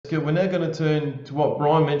We're now going to turn to what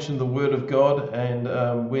Brian mentioned, the Word of God,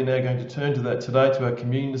 and we're now going to turn to that today, to our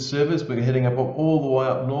communion service. We're heading up all the way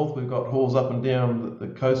up north. We've got halls up and down the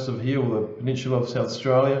coast of here, or the peninsula of South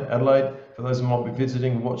Australia, Adelaide. For those who might be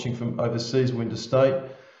visiting and watching from overseas or interstate,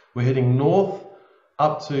 we're heading north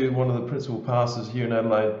up to one of the principal pastors here in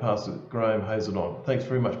Adelaide, Pastor Graeme Hazeldon. Thanks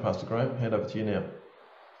very much, Pastor Graeme. Hand over to you now.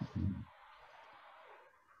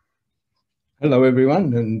 Hello,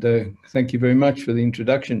 everyone, and thank you very much for the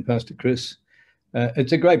introduction, Pastor Chris.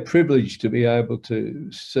 It's a great privilege to be able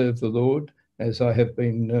to serve the Lord, as I have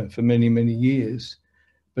been for many, many years,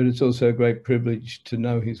 but it's also a great privilege to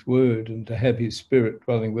know his word and to have his spirit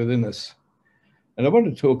dwelling within us. And I want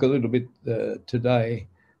to talk a little bit today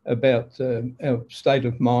about our state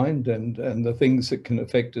of mind and the things that can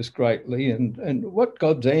affect us greatly, and what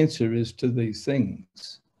God's answer is to these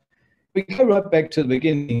things. We go right back to the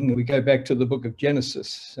beginning. We go back to the book of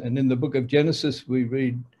Genesis. And in the book of Genesis, we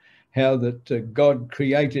read how that God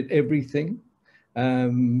created everything,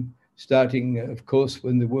 starting, of course,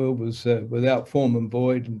 when the world was without form and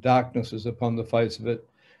void and darkness was upon the face of it,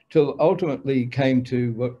 till ultimately came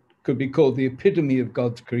to what could be called the epitome of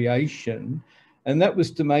God's creation, and that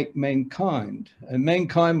was to make mankind. And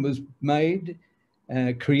mankind was made,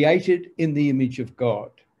 created in the image of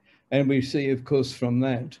God. And we see, of course, from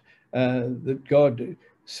that, that God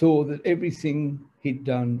saw that everything he'd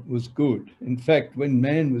done was good. In fact, when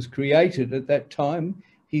man was created at that time,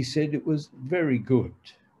 he said it was very good.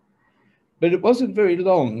 But it wasn't very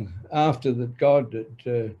long after that God,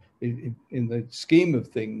 in the scheme of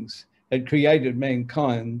things, had created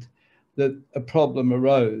mankind that a problem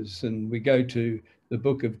arose. And we go to the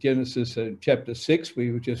book of Genesis, chapter 6.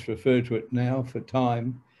 We will just refer to it now for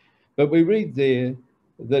time. But we read there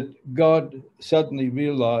that God suddenly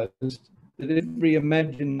realized that every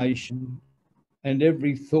imagination and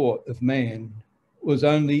every thought of man was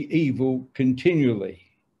only evil continually,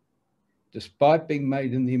 despite being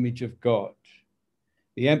made in the image of God.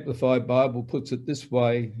 The Amplified Bible puts it this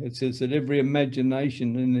way. It says that every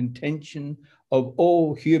imagination and intention of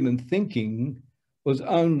all human thinking was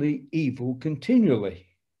only evil continually.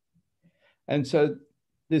 And so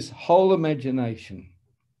this whole imagination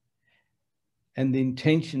and the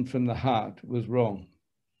intention from the heart was wrong.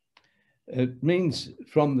 It means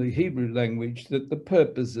from the Hebrew language that the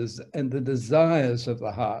purposes and the desires of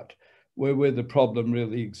the heart were where the problem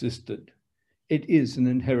really existed. It is an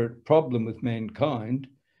inherent problem with mankind,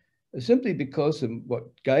 simply because of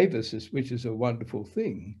what gave us this, which is a wonderful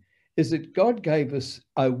thing, is that God gave us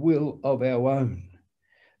a will of our own,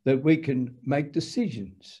 that we can make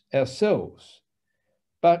decisions ourselves.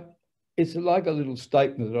 But it's like a little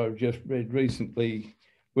statement that I've just read recently,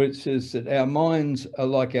 where it says that our minds are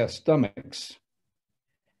like our stomachs.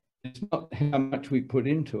 It's not how much we put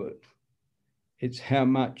into it, it's how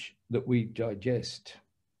much that we digest.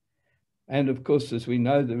 And of course, as we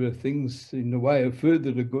know, there are things in the way of food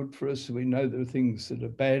that are good for us. We know there are things that are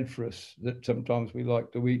bad for us that sometimes we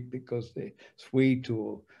like to eat because they're sweet,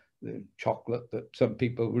 or the chocolate that some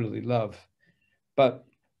people really love. But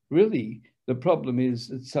really, the problem is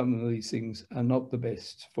that some of these things are not the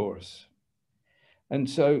best for us. And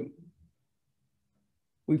so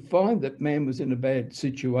we find that man was in a bad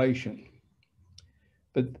situation.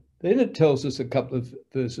 But then it tells us a couple of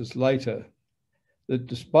verses later that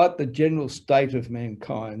despite the general state of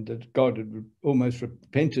mankind that God had almost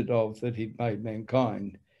repented of that he'd made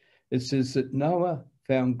mankind, it says that Noah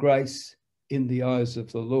found grace in the eyes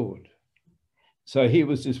of the Lord. So he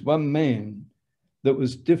was this one man that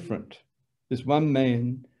was different. This one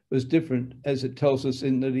man was different, as it tells us,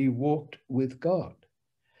 in that he walked with God.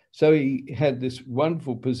 So he had this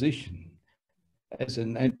wonderful position, as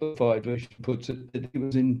an Amplified version puts it, that he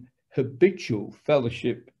was in habitual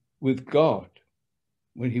fellowship with God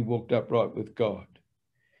when he walked upright with God.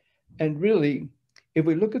 And really, if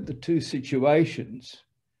we look at the two situations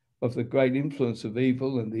of the great influence of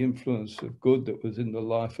evil and the influence of good that was in the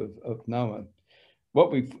life of Noah, what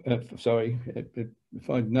we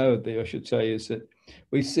find Noah there, I should say, is that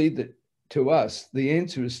we see that to us, the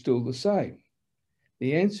answer is still the same.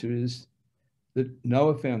 The answer is that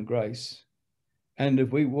Noah found grace, and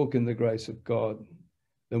if we walk in the grace of God,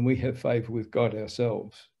 then we have favor with God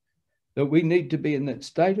ourselves. That we need to be in that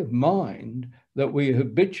state of mind that we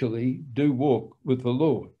habitually do walk with the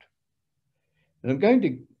Lord. And I'm going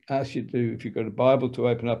to ask you to, if you've got a Bible, to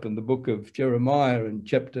open up in the book of Jeremiah in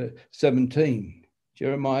chapter 17.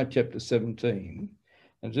 Jeremiah chapter 17.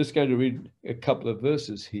 I'm just going to read a couple of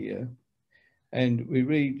verses here. And we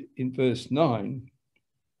read in verse 9,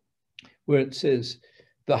 where it says,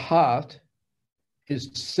 the heart is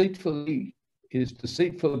deceitful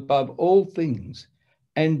above all things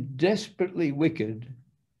and desperately wicked,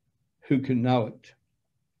 who can know it?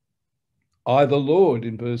 I, the Lord,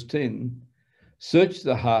 in verse 10, search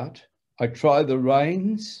the heart, I try the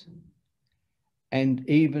reins, and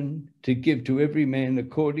even to give to every man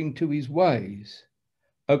according to his ways,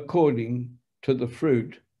 according to the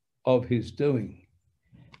fruit of his doing.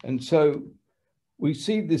 And so we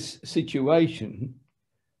see this situation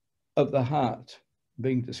of the heart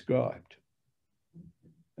being described.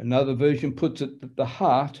 Another version puts it that the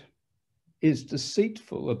heart is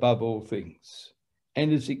deceitful above all things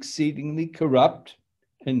and is exceedingly corrupt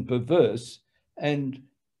and perverse and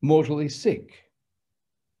mortally sick.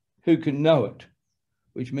 Who can know it?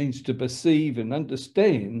 Which means to perceive and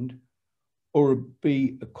understand or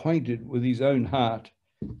be acquainted with his own heart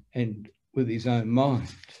and with his own mind.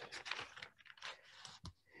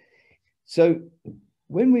 So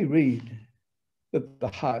when we read that the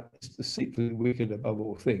heart is deceitfully wicked above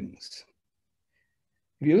all things,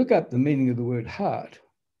 if you look up the meaning of the word heart,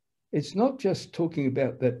 it's not just talking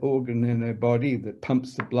about that organ in our body that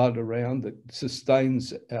pumps the blood around, that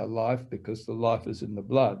sustains our life because the life is in the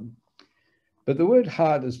blood. But the word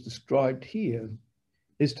heart as described here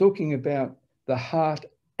is talking about the heart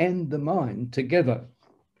and the mind together.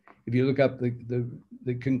 If you look up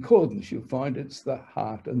the concordance, you'll find it's the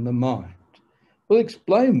heart and the mind. We'll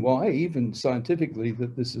explain why, even scientifically,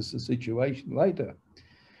 that this is the situation later.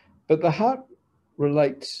 But the heart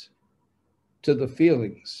relates to the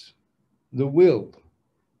feelings, the will,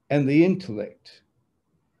 and the intellect.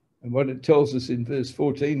 And what it tells us in verse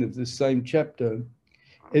 14 of this same chapter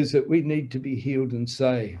is that we need to be healed and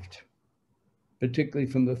saved, particularly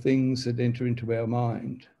from the things that enter into our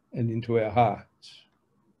mind and into our hearts.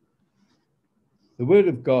 The Word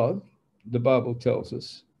of God, the Bible tells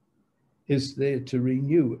us, is there to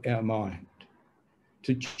renew our mind,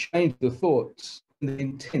 to change the thoughts and the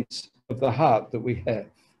intents of the heart that we have,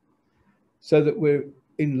 so that we're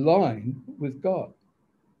in line with God,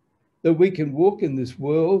 that we can walk in this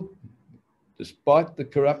world despite the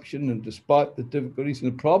corruption and despite the difficulties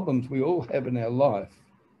and the problems we all have in our life,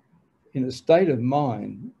 in a state of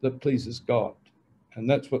mind that pleases God. And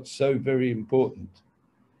that's what's so very important.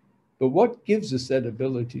 But what gives us that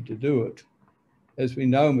ability to do it, as we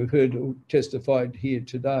know and we've heard testified here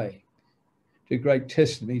today, to great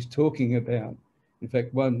testimonies talking about, in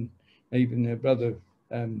fact, one, even our brother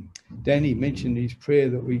Danny mentioned his prayer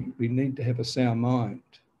that we need to have a sound mind.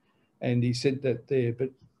 And he said that there, but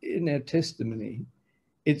in our testimony,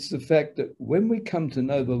 it's the fact that when we come to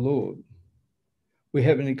know the Lord, we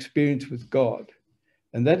have an experience with God.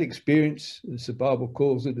 And that experience, as the Bible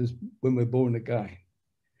calls it, is when we're born again.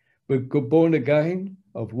 We're born again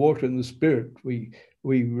of water and the Spirit. We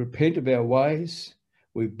repent of our ways.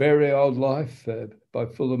 We bury our old life by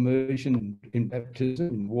full immersion in baptism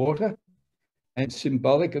in water, and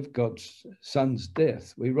symbolic of God's Son's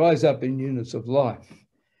death. We rise up in newness of life,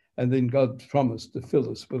 and then God's promised to fill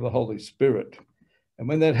us with the Holy Spirit. And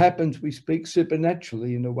when that happens, we speak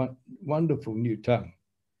supernaturally in a wonderful new tongue.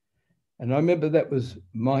 And I remember that was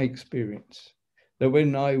my experience, that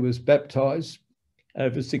when I was baptized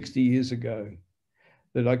over 60 years ago,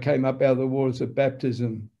 that I came up out of the waters of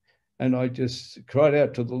baptism and I just cried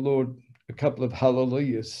out to the Lord a couple of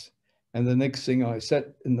hallelujahs. And the next thing I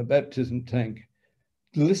sat in the baptism tank,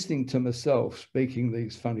 listening to myself speaking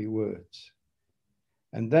these funny words.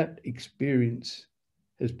 And that experience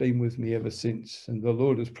has been with me ever since. And the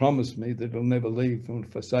Lord has promised me that he'll never leave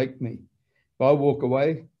and forsake me. If I walk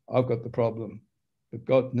away, I've got the problem. But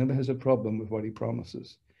God never has a problem with what he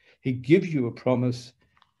promises. He gives you a promise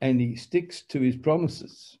and he sticks to his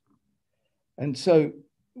promises. And so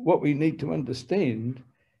what we need to understand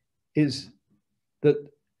is that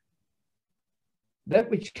that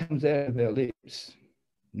which comes out of our lips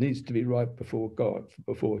needs to be right before God,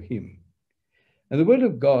 before him. And the word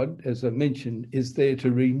of God, as I mentioned, is there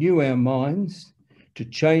to renew our minds, to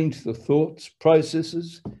change the thoughts,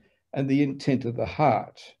 processes, and the intent of the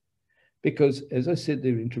heart. Because, as I said,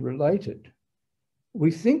 they're interrelated.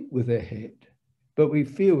 We think with our head, but we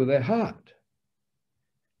feel with our heart.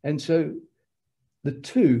 And so the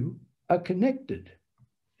two are connected.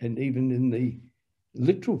 And even in the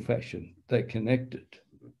literal fashion, they're connected.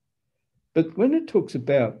 But when it talks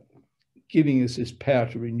about giving us this power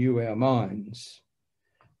to renew our minds,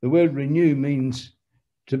 the word renew means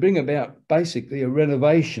to bring about basically a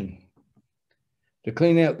renovation, to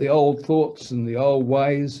clean out the old thoughts and the old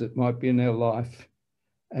ways that might be in our life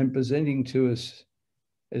and presenting to us,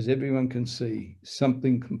 as everyone can see,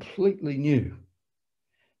 something completely new.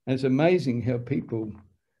 And it's amazing how people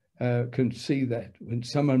can see that when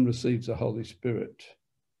someone receives the Holy Spirit.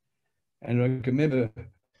 And I remember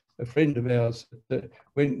a friend of ours that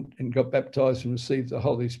went and got baptized and received the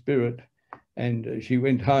Holy Spirit. And she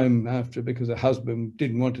went home after because her husband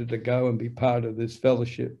didn't want her to go and be part of this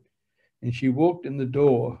fellowship. And she walked in the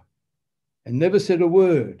door and never said a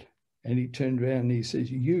word. And he turned around and he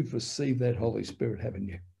says, "You've received that Holy Spirit, haven't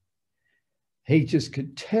you?" He just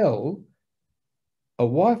could tell a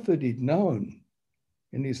wife that he'd known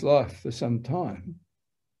in his life for some time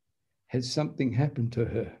had something happened to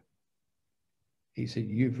her. He said,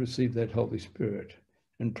 "You've received that Holy Spirit."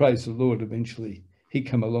 And praise the Lord, eventually he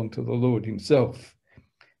came along to the Lord himself.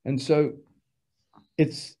 And so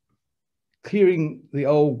it's clearing the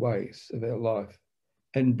old ways of our life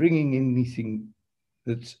and bringing anything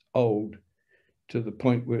that's old to the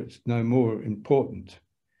point where it's no more important.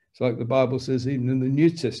 It's like the Bible says, even in the New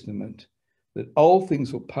Testament, that all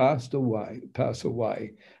things will pass away,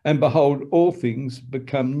 and behold, all things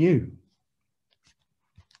become new.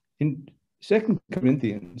 In 2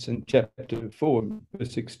 Corinthians, in chapter 4,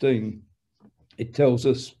 verse 16, it tells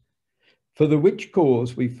us, "For the which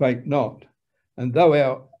cause we faint not, and though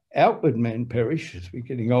our outward man perish," as we're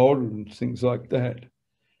getting older and things like that,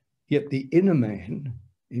 "yet the inner man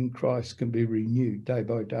in Christ can be renewed day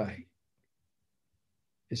by day."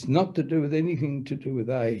 It's not to do with anything to do with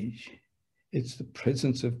age. It's the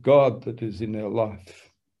presence of God that is in our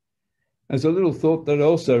life. There's a little thought that I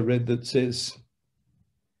also read that says,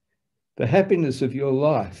 the happiness of your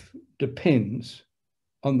life depends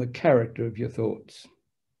on the character of your thoughts.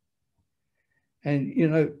 And, you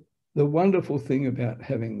know, the wonderful thing about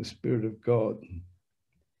having the Spirit of God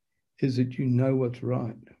is that you know what's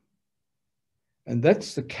right. And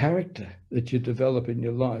that's the character that you develop in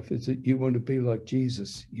your life, is that you want to be like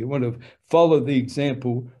Jesus. You want to follow the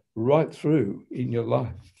example right through in your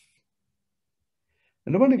life.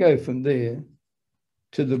 And I want to go from there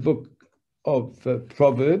to the book of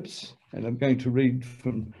Proverbs, and I'm going to read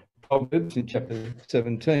from Proverbs in chapter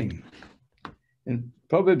 17. In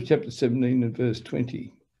Proverbs chapter 17 and verse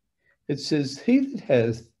 20, it says, "He that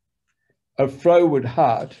hath a froward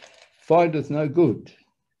heart findeth no good."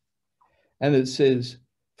 And it says,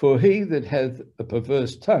 "For he that hath a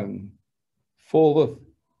perverse tongue falleth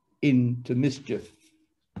into mischief."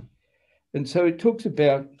 And so it talks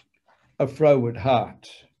about a froward heart.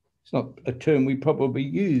 It's not a term we probably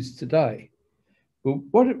use today. But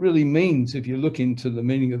what it really means, if you look into the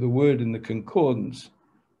meaning of the word in the concordance,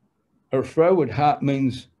 a froward heart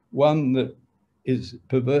means one that is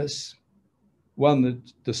perverse, one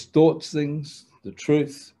that distorts things, the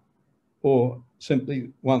truth, or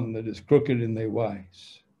simply one that is crooked in their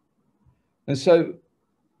ways. And so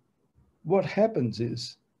what happens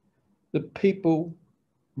is that people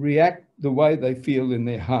react the way they feel in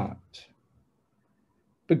their heart.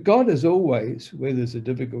 But God has always, where there's a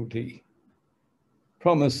difficulty,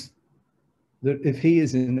 promised that if he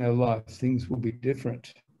is in our life, things will be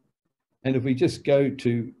different. And if we just go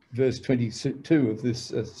to verse 22 of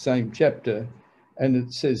this same chapter, and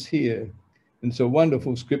it says here, and it's a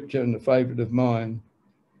wonderful scripture and a favourite of mine,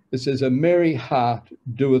 it says, "A merry heart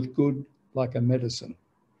doeth good like a medicine,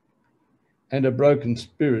 and a broken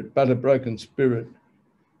spirit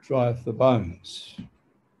drieth the bones."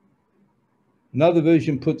 Another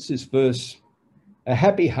version puts this verse, "A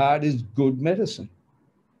happy heart is good medicine,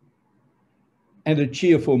 and a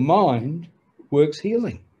cheerful mind works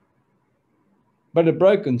healing. But a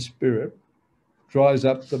broken spirit dries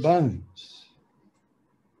up the bones."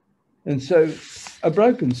 And so a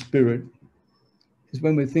broken spirit is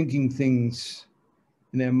when we're thinking things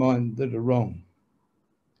in our mind that are wrong.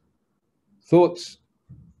 Thoughts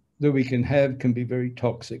that we can have can be very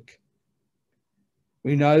toxic.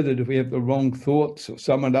 We know that if we have the wrong thoughts or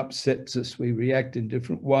someone upsets us, we react in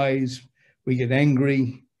different ways. We get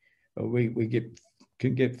angry, or we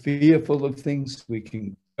can get fearful of things. We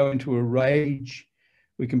can go into a rage.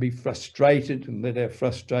 We can be frustrated and let our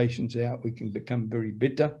frustrations out. We can become very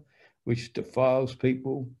bitter, which defiles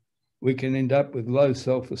people. We can end up with low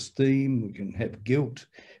self-esteem. We can have guilt.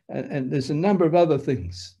 And there's a number of other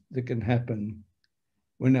things that can happen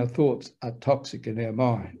when our thoughts are toxic in our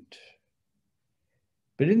mind.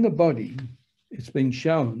 But in the body, it's been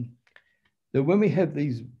shown that when we have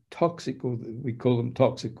these toxic, or we call them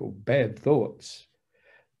toxic or bad thoughts,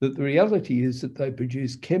 that the reality is that they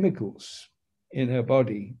produce chemicals in our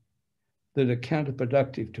body that are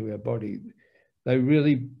counterproductive to our body. They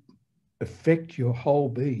really affect your whole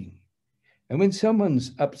being. And when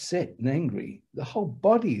someone's upset and angry, the whole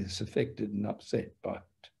body is affected and upset by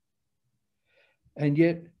it. And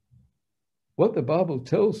yet, what the Bible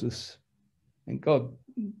tells us, and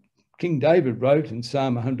King David wrote in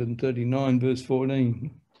Psalm 139, verse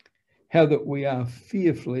 14, how that we are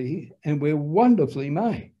fearfully and we're wonderfully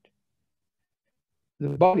made.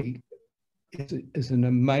 the body is an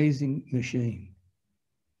amazing machine.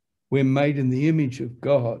 We're made in the image of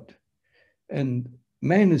God, and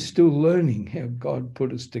man is still learning how God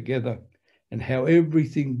put us together and how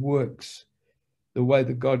everything works the way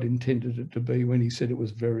that God intended it to be when he said it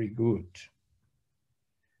was very good.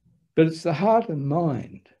 But it's the heart and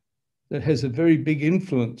mind that has a very big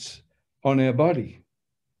influence on our body,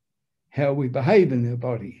 how we behave in our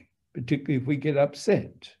body, particularly if we get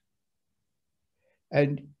upset.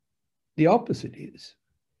 And the opposite is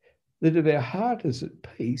that if our heart is at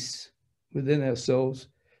peace within ourselves,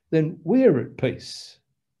 then we're at peace.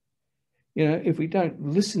 You know, if we don't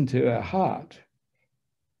listen to our heart,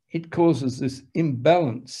 it causes this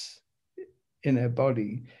imbalance in our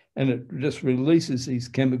body, and it just releases these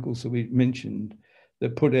chemicals that we mentioned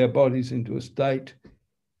that put our bodies into a state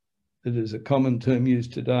that is a common term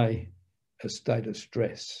used today, a state of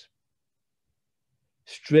stress.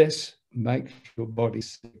 Stress makes your body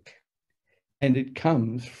sick, and it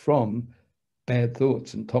comes from bad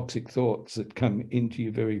thoughts and toxic thoughts that come into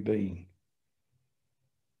your very being.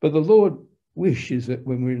 But the Lord wishes that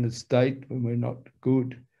when we're in a state when we're not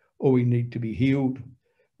good, or we need to be healed,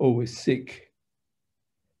 or we're sick,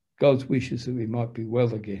 God's wish is that we might be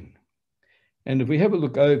well again. And if we have a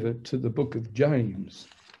look over to the book of James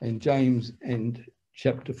and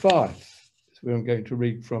chapter 5, is where I'm going to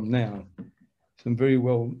read from now. Some very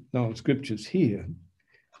well-known scriptures here,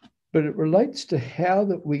 but it relates to how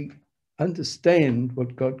that we understand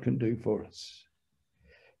what God can do for us.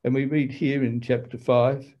 And we read here in chapter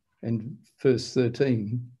 5 and verse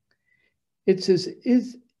 13, it says,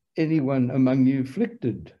 "Is anyone among you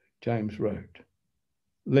afflicted?" James wrote.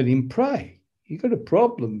 "Let him pray." You got a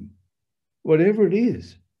problem, whatever it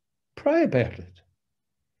is, pray about it.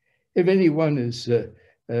 If anyone is there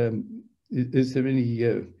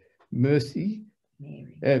any mercy?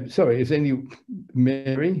 Is any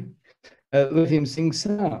Mary? Let him sing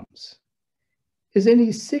psalms. Is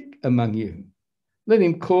any sick among you? Let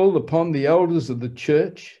him call upon the elders of the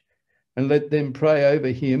church and let them pray over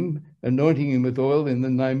him, anointing him with oil in the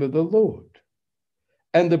name of the Lord.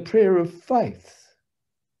 And the prayer of faith.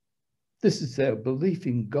 This is our belief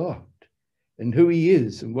in God and who he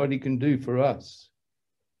is and what he can do for us.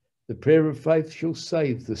 The prayer of faith shall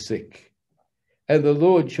save the sick, and the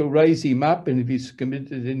Lord shall raise him up, and if he's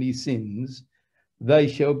committed any sins, they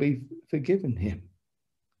shall be forgiven him.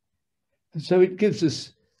 And so it gives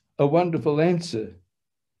us a wonderful answer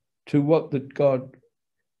to what that God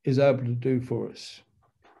is able to do for us.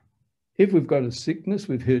 If we've got a sickness,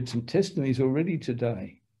 we've heard some testimonies already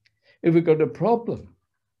today. If we've got a problem,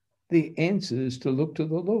 the answer is to look to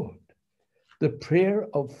the Lord. The prayer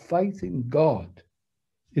of faith in God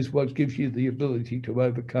is what gives you the ability to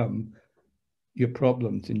overcome your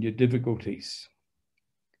problems and your difficulties.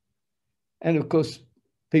 And of course,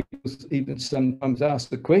 people even sometimes ask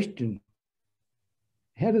the question,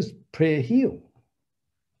 how does prayer heal?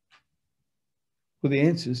 Well, the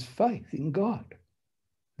answer is faith in God.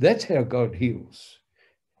 That's how God heals,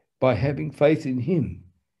 by having faith in him.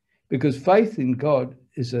 Because faith in God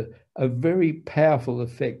is a very powerful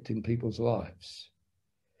effect in people's lives.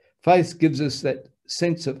 Faith gives us that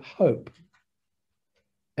sense of hope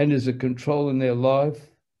and is a control in their life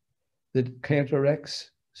that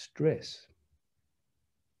counteracts stress.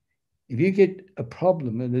 If you get a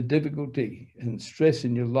problem and a difficulty and stress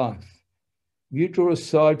in your life, you draw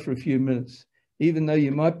aside for a few minutes, even though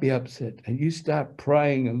you might be upset, and you start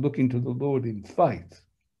praying and looking to the Lord in faith.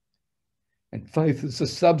 And faith is the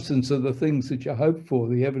substance of the things that you hope for,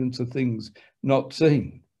 the evidence of things not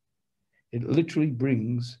seen. It literally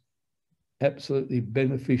brings absolutely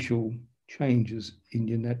beneficial changes in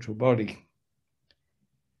your natural body.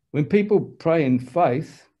 When people pray in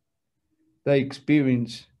faith, they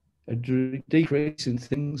experience a decrease in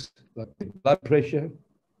things like blood pressure.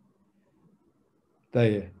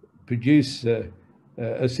 They produce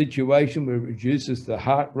a situation where it reduces the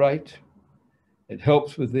heart rate. It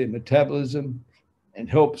helps with their metabolism and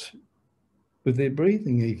helps with their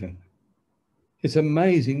breathing even. It's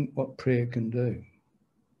amazing what prayer can do.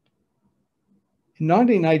 In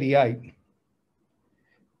 1988,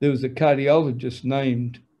 there was a cardiologist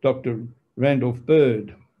named Dr. Randolph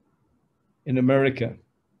Bird in America,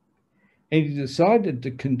 and he decided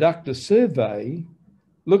to conduct a survey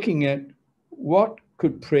looking at what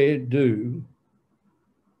could prayer do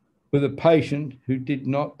with a patient who did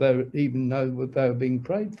not even know what they were being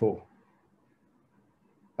prayed for.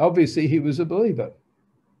 Obviously, he was a believer.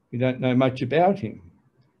 We don't know much about him.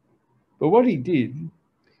 But what he did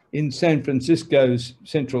in San Francisco's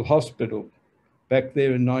Central Hospital back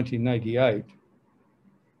there in 1988,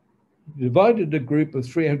 divided a group of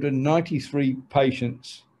 393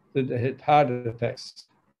 patients that had heart attacks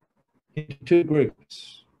into two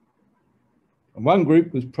groups. And one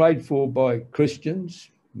group was prayed for by Christians.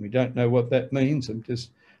 We don't know what that means. I'm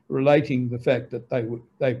just relating the fact that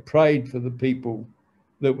they prayed for the people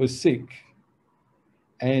that were sick.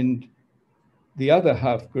 And the other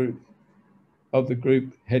half group of the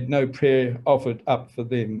group had no prayer offered up for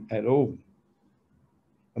them at all.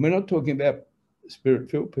 And we're not talking about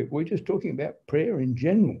spirit-filled people. We're just talking about prayer in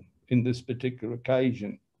general in this particular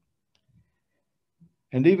occasion.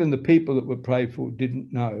 And even the people that were prayed for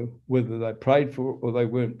didn't know whether they prayed for or they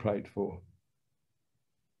weren't prayed for.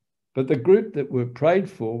 But the group that were prayed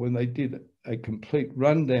for, when they did a complete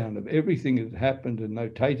rundown of everything that happened and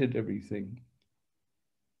notated everything,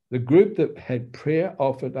 the group that had prayer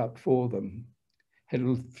offered up for them had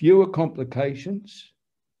fewer complications.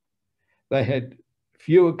 They had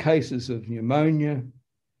fewer cases of pneumonia,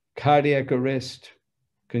 cardiac arrest,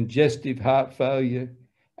 congestive heart failure,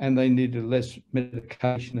 and they needed less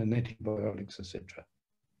medication and antibiotics, etc.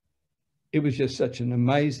 It was just such an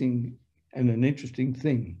amazing and an interesting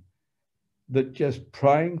thing, that just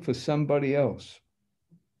praying for somebody else.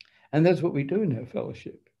 And that's what we do in our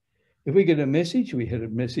fellowship. If we get a message, we had a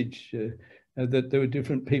message that there were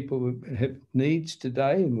different people who have needs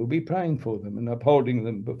today, and we'll be praying for them and upholding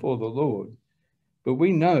them before the Lord. But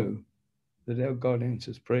we know that our God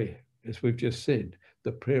answers prayer. As we've just said,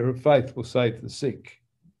 the prayer of faith will save the sick.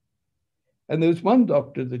 And there was one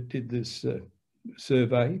doctor that did this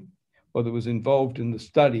survey, or that was involved in the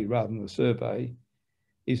study rather than the survey.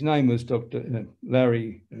 His name was Dr.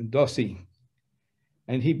 Larry Dossey.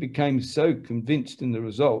 And he became so convinced in the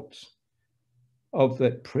results of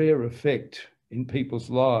that prayer effect in people's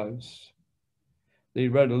lives that he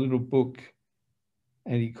wrote a little book,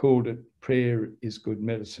 and he called it Prayer is Good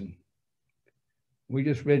Medicine. We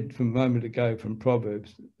just read from a moment ago from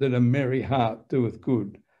Proverbs that a merry heart doeth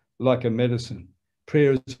good like a medicine.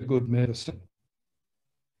 Prayer is a good medicine.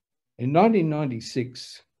 In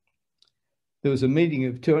 1996, there was a meeting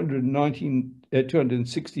of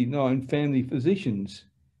 269 family physicians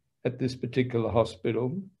at this particular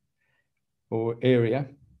hospital or area,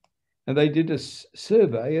 and they did a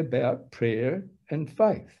survey about prayer and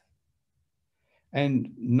faith.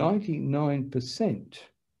 And 99%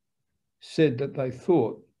 said that they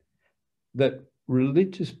thought that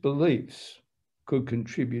religious beliefs could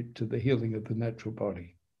contribute to the healing of the natural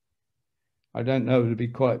body. I don't know it'll be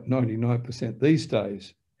quite 99% these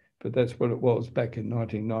days, but that's what it was back in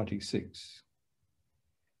 1996.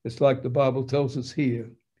 It's like the Bible tells us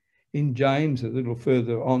here in James, a little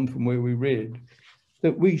further on from where we read,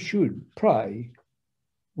 that we should pray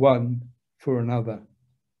one for another.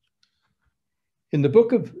 In the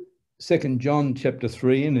book of 2 John chapter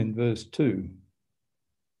 3 and in verse 2,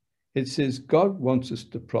 it says, God wants us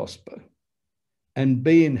to prosper and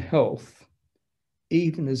be in health,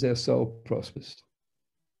 even as our soul prospers.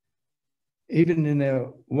 Even in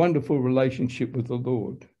our wonderful relationship with the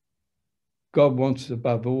Lord, God wants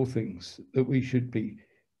above all things that we should be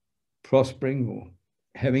prospering or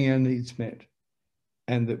having our needs met,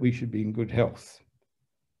 and that we should be in good health.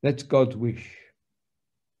 That's God's wish,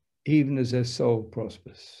 even as our soul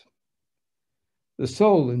prospers. The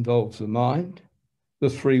soul involves the mind, the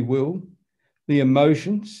free will, the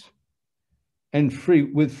emotions, and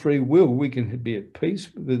with free will we can be at peace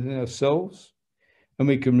within ourselves, and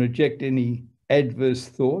we can reject any adverse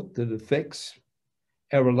thought that affects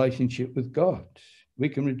our relationship with God. We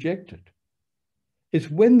can reject it. It's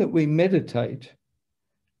when that we meditate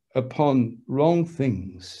upon wrong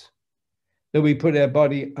things that we put our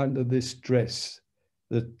body under this stress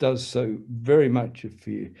that does so very much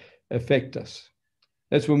affect us.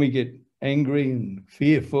 That's when we get angry and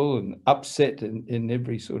fearful and upset in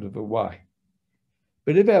every sort of a way.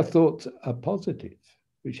 But if our thoughts are positive,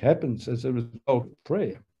 which happens as a result of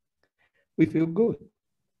prayer, we feel good.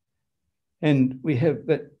 And we have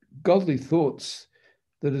that godly thoughts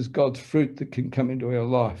that is God's fruit that can come into our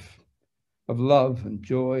life of love and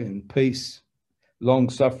joy and peace,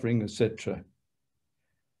 long-suffering, etc.,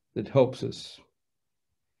 that helps us.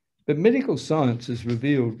 But medical science has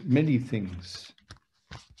revealed many things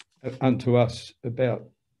unto us about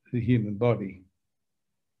the human body.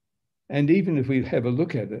 And even if we have a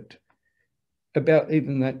look at it, about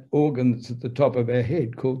even that organ that's at the top of our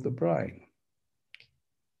head called the brain.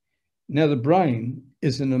 Now, the brain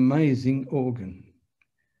is an amazing organ.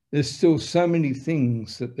 There's still so many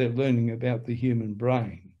things that they're learning about the human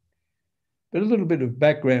brain. But a little bit of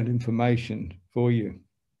background information for you.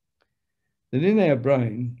 That in our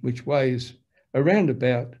brain, which weighs around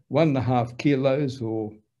about 1.5 kilos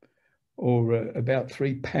or or about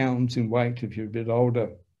 3 pounds in weight if you're a bit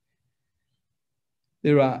older.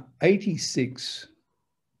 There are 86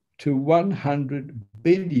 to 100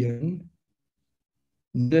 billion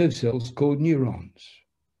nerve cells called neurons.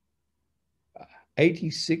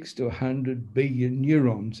 86 to 100 billion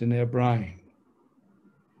neurons in our brain.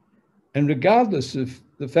 And regardless of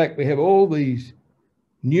the fact we have all these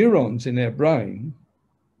neurons in our brain,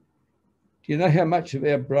 do you know how much of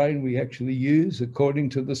our brain we actually use according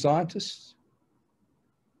to the scientists?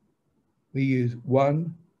 We use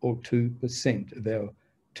 1 or 2% of our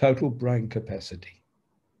total brain capacity.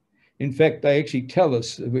 In fact, they actually tell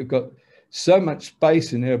us that we've got so much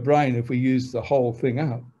space in our brain if we use the whole thing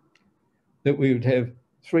up, that we would have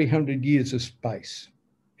 300 years of space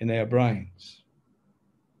in our brains.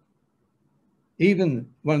 Even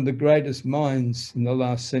one of the greatest minds in the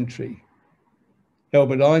last century,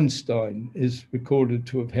 Albert Einstein, is recorded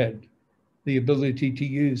to have had the ability to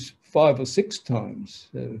use 5 or 6 times,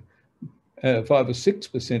 5 or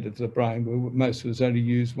 6% of the brain, where most of us only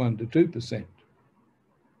use 1 to 2%.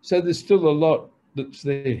 So there's still a lot that's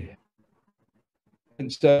there.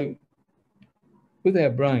 And so with our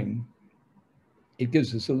brain, it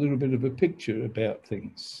gives us a little bit of a picture about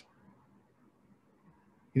things.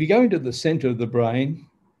 If you go into the center of the brain,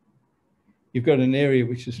 you've got an area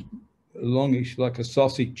which is longish like a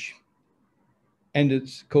sausage, and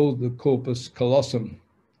it's called the corpus callosum.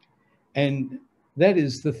 And that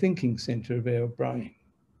is the thinking center of our brain.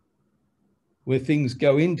 Where things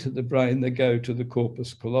go into the brain, they go to the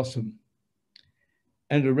corpus callosum.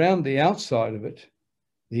 And around the outside of it,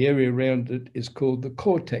 the area around it is called the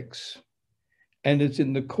cortex. And it's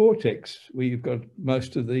in the cortex where you've got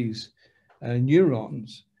most of these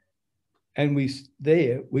neurons. And we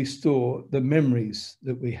store the memories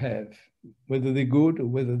that we have, whether they're good or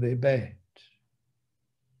whether they're bad.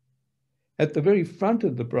 At the very front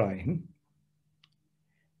of the brain,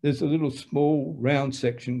 there's a little small round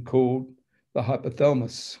section called the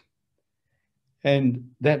hypothalamus. And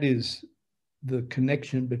that is the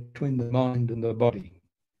connection between the mind and the body.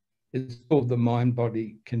 It's called the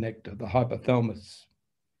mind-body connector, the hypothalamus.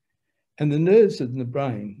 And the nerves in the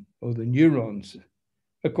brain, or the neurons,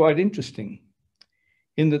 are quite interesting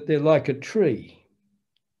in that they're like a tree.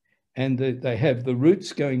 And they have the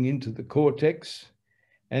roots going into the cortex,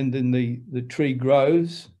 and then the tree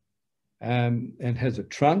grows and has a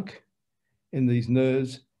trunk in these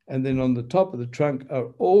nerves. And then on the top of the trunk are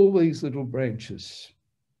all these little branches.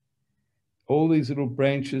 All these little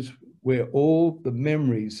branches where all the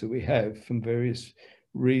memories that we have from various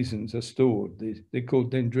reasons are stored. They're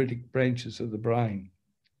called dendritic branches of the brain.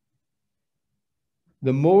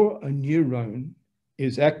 The more a neuron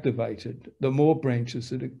is activated, the more branches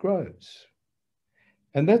that it grows.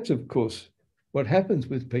 And that's, of course, what happens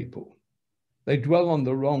with people. They dwell on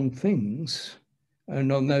the wrong things,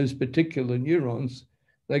 and on those particular neurons,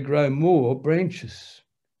 they grow more branches,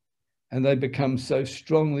 and they become so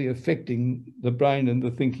strongly affecting the brain and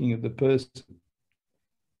the thinking of the person.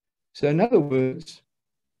 So in other words,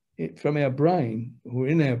 from our brain, or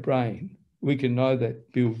in our brain, we can either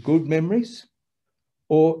build good memories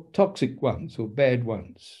or toxic ones or bad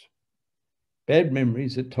ones. Bad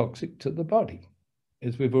memories are toxic to the body,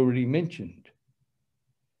 as we've already mentioned.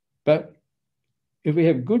 But if we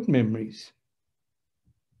have good memories,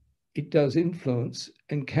 it does influence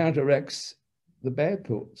and counteracts the bad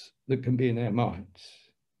thoughts that can be in our minds.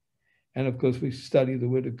 And of course, we study the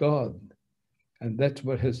Word of God, and that's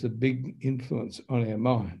what has the big influence on our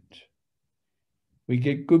mind. We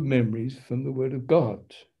get good memories from the Word of God.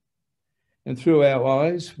 And through our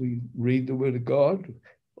eyes, we read the Word of God,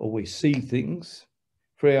 or we see things.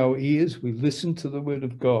 Through our ears, we listen to the Word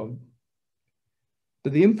of God.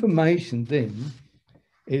 But the information then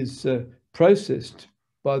is processed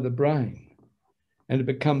by the brain, and it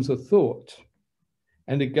becomes a thought,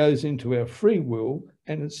 and it goes into our free will,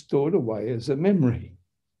 and it's stored away as a memory.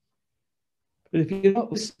 But if you're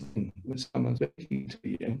not listening when someone's speaking to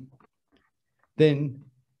you, then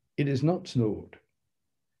it is not stored.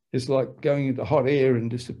 It's like going into hot air and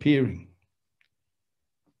disappearing.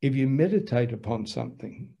 If you meditate upon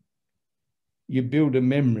something, you build a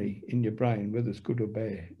memory in your brain, whether it's good or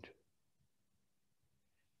bad.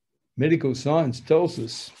 Medical science tells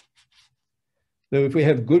us that if we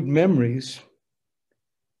have good memories,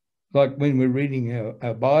 like when we're reading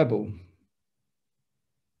our Bible,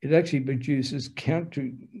 it actually produces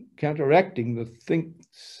counteracting the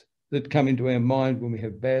things that come into our mind when we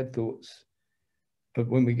have bad thoughts, but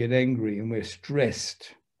when we get angry and we're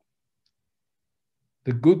stressed.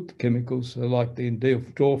 The good chemicals are like the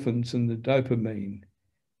endorphins and the dopamine,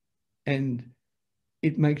 and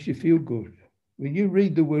it makes you feel good when you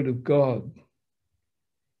read the word of God,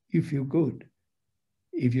 you feel good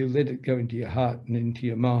if you let it go into your heart and into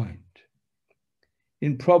your mind.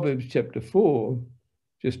 In Proverbs chapter 4,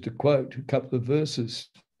 just to quote a couple of verses,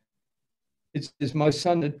 it says, "My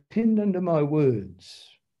son, attend unto my words,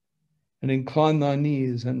 and incline thine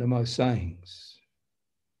ears unto my sayings.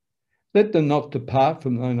 Let them not depart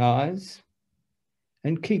from thine eyes,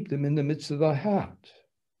 and keep them in the midst of thy heart."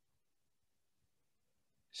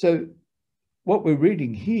 So what we're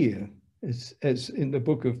reading here is, as in the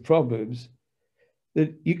book of Proverbs,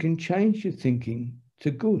 that you can change your thinking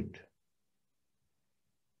to good,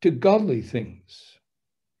 to godly things,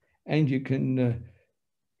 and you can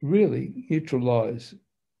really neutralize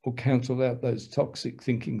or cancel out those toxic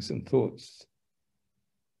thinkings and thoughts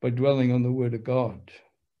by dwelling on the word of God.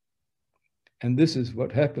 And this is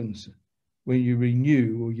what happens when you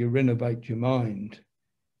renew or you renovate your mind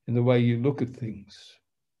in the way you look at things.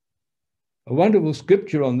 A wonderful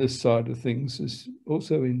scripture on this side of things is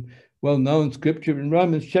also in well-known scripture in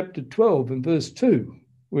Romans chapter 12 and verse 2,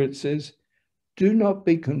 where it says, "Do not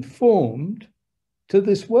be conformed to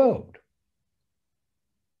this world,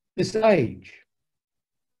 this age."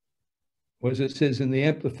 Or as it says in the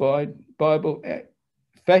Amplified Bible,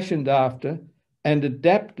 fashioned after and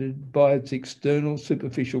adapted by its external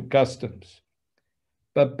superficial customs.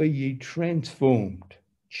 But be ye transformed,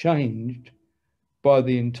 changed by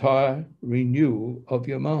the entire renewal of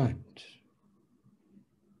your mind.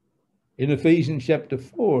 In Ephesians chapter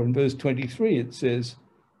 4 and verse 23, it says,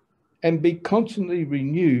 "And be constantly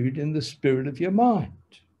renewed in the spirit of your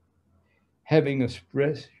mind, having a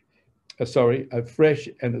fresh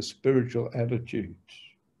and a spiritual attitude."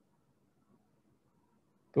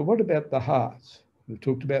 But what about the heart? We've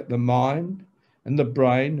talked about the mind and the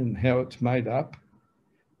brain and how it's made up,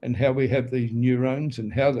 and how we have these neurons,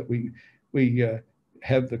 and how that we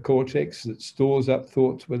have the cortex that stores up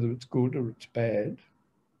thoughts, whether it's good or it's bad.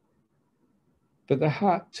 But the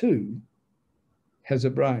heart too has a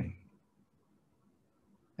brain.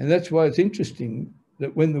 And that's why it's interesting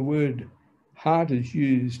that when the word heart is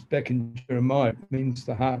used back in Jeremiah, it means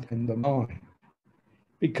the heart and the mind.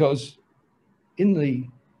 Because in the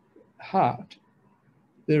heart,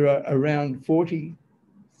 there are around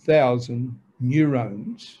 40,000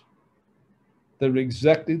 neurons that are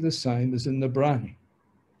exactly the same as in the brain.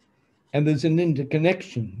 And there's an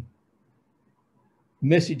interconnection.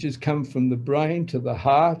 Messages come from the brain to the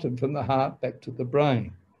heart, and from the heart back to the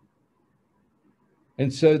brain.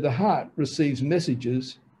 And so the heart receives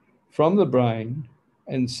messages from the brain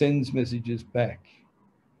and sends messages back.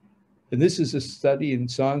 And this is a study in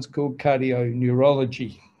science called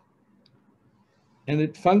cardioneurology. And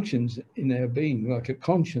it functions in our being like a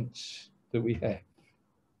conscience that we have.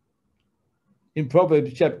 In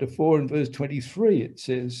Proverbs chapter 4 and verse 23, it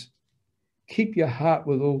says, "Keep your heart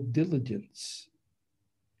with all diligence,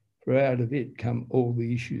 for out of it come all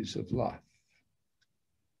the issues of life."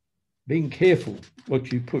 Being careful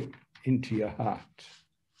what you put into your heart.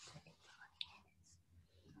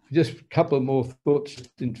 Just a couple more thoughts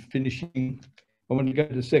in finishing. I want to go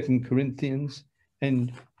to 2 Corinthians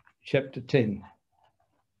and chapter 10.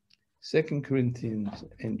 2 Corinthians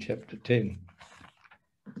and chapter 10.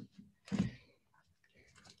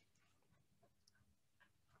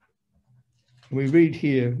 We read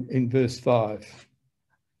here in verse 5,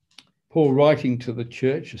 Paul writing to the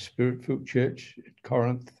church, a spirit-filled church at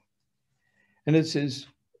Corinth. And it says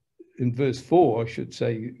in verse 4, I should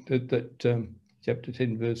say, that chapter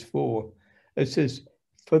 10, verse 4, it says,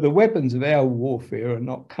 "For the weapons of our warfare are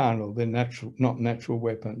not carnal, they're not natural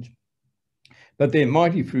weapons, but they're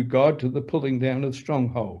mighty through God to the pulling down of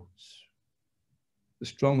strongholds." The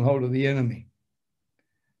stronghold of the enemy,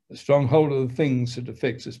 the stronghold of the things that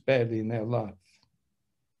affects us badly in our life.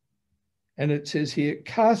 And it says here,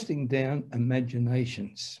 "Casting down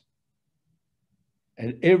imaginations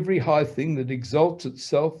and every high thing that exalts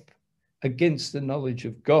itself against the knowledge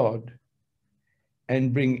of God,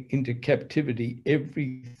 and bring into captivity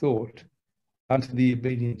every thought unto the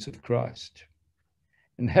obedience of Christ,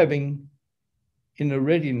 and having in a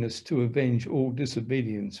readiness to avenge all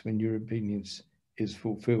disobedience when your obedience is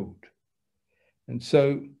fulfilled." And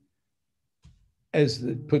so, as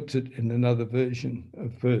it puts it in another version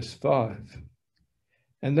of verse 5,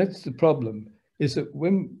 and that's the problem, is that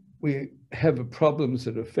when we have problems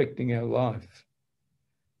that are affecting our life,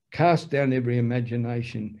 cast down every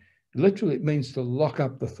imagination. Literally, it means to lock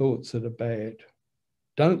up the thoughts that are bad.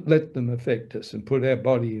 Don't let them affect us and put our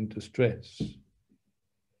body into stress.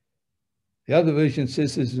 The other version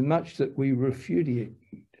says, "As much that we repudiate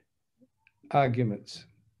arguments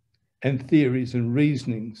and theories and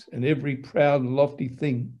reasonings and every proud and lofty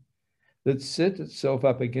thing that set itself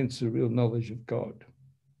up against the real knowledge of God.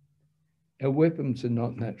 Our weapons are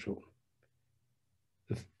not natural.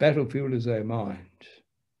 The battlefield is our mind.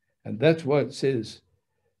 And that's why it says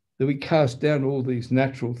that we cast down all these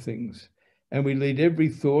natural things and we lead every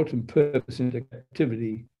thought and purpose into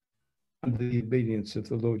captivity under the obedience of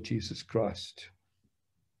the Lord Jesus Christ.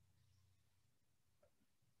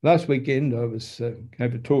 Last weekend, I was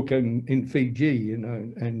gave a talk in Fiji,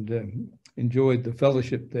 and enjoyed the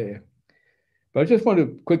fellowship there. But I just want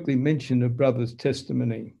to quickly mention a brother's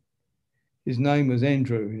testimony. His name was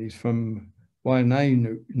Andrew, and he's from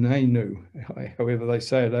Wainanu, however they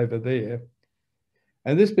say it over there.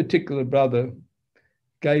 And this particular brother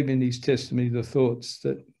gave in his testimony the thoughts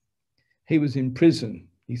that he was in prison.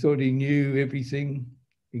 He thought he knew everything.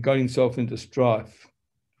 He got himself into strife.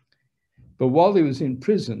 But while he was in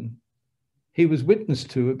prison, he was witnessed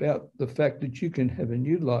to about the fact that you can have a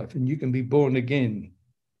new life and you can be born again.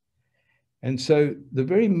 And so the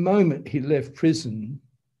very moment he left prison,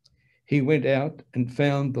 he went out and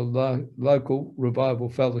found the local revival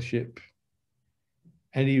fellowship.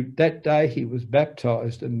 And that day he was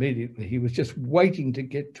baptized immediately. He was just waiting to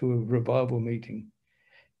get to a revival meeting.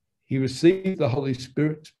 He received the Holy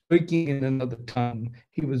Spirit, speaking in another tongue.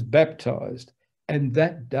 He was baptized, and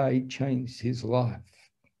that day changed his life,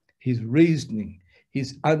 his reasoning,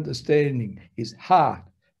 his understanding, his heart,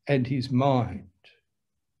 and his mind.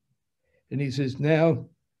 And he says, now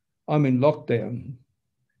I'm in lockdown,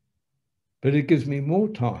 but it gives me more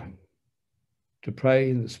time to pray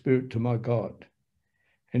in the Spirit to my God.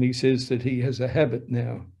 And he says that he has a habit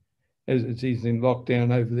now, as he's in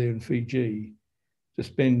lockdown over there in Fiji, to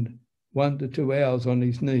spend 1 to 2 hours on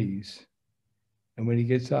his knees. And when he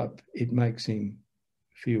gets up, it makes him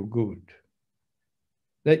feel good.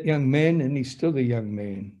 That young man, and he's still a young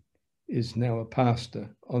man, is now a pastor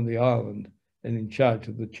on the island and in charge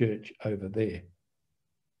of the church over there.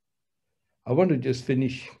 I want to just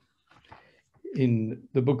finish in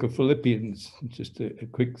the book of Philippians, just a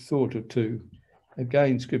quick thought or two.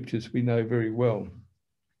 Again, scriptures we know very well.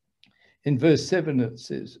 In verse 7 it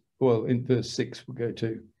says, well, in verse 6 we'll go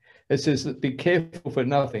to, it says that be careful for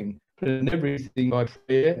nothing, but in everything by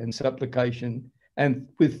prayer and supplication and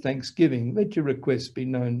with thanksgiving, let your requests be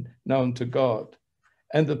known to God.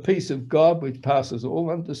 And the peace of God, which passes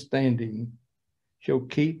all understanding, shall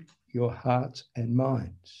keep your hearts and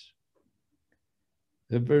minds.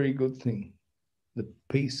 A very good thing. The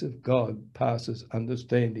peace of God passes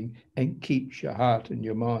understanding and keeps your heart and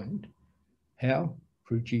your mind. How?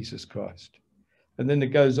 Through Jesus Christ. And then it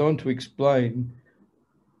goes on to explain,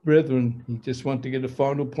 brethren, you just want to get a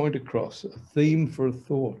final point across, a theme for a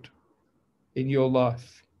thought in your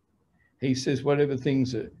life. He says, whatever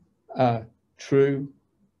things are true,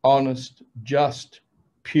 honest, just,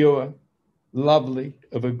 pure, lovely,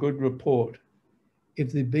 of a good report,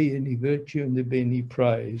 if there be any virtue and there be any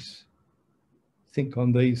praise, think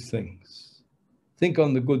on these things. Think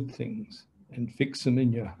on the good things and fix them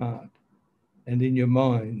in your heart and in your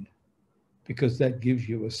mind, because that gives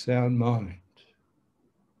you a sound mind.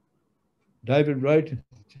 David wrote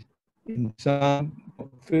in Psalm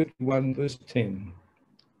 51, verse 10,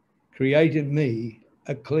 create in me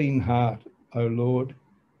a clean heart, O Lord,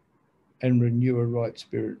 and renew a right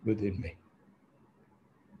spirit within me.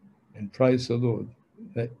 And praise the Lord.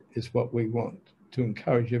 That is what we want, to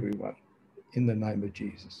encourage everyone in the name of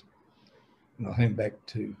Jesus. And I'll hand back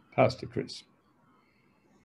to Pastor Chris.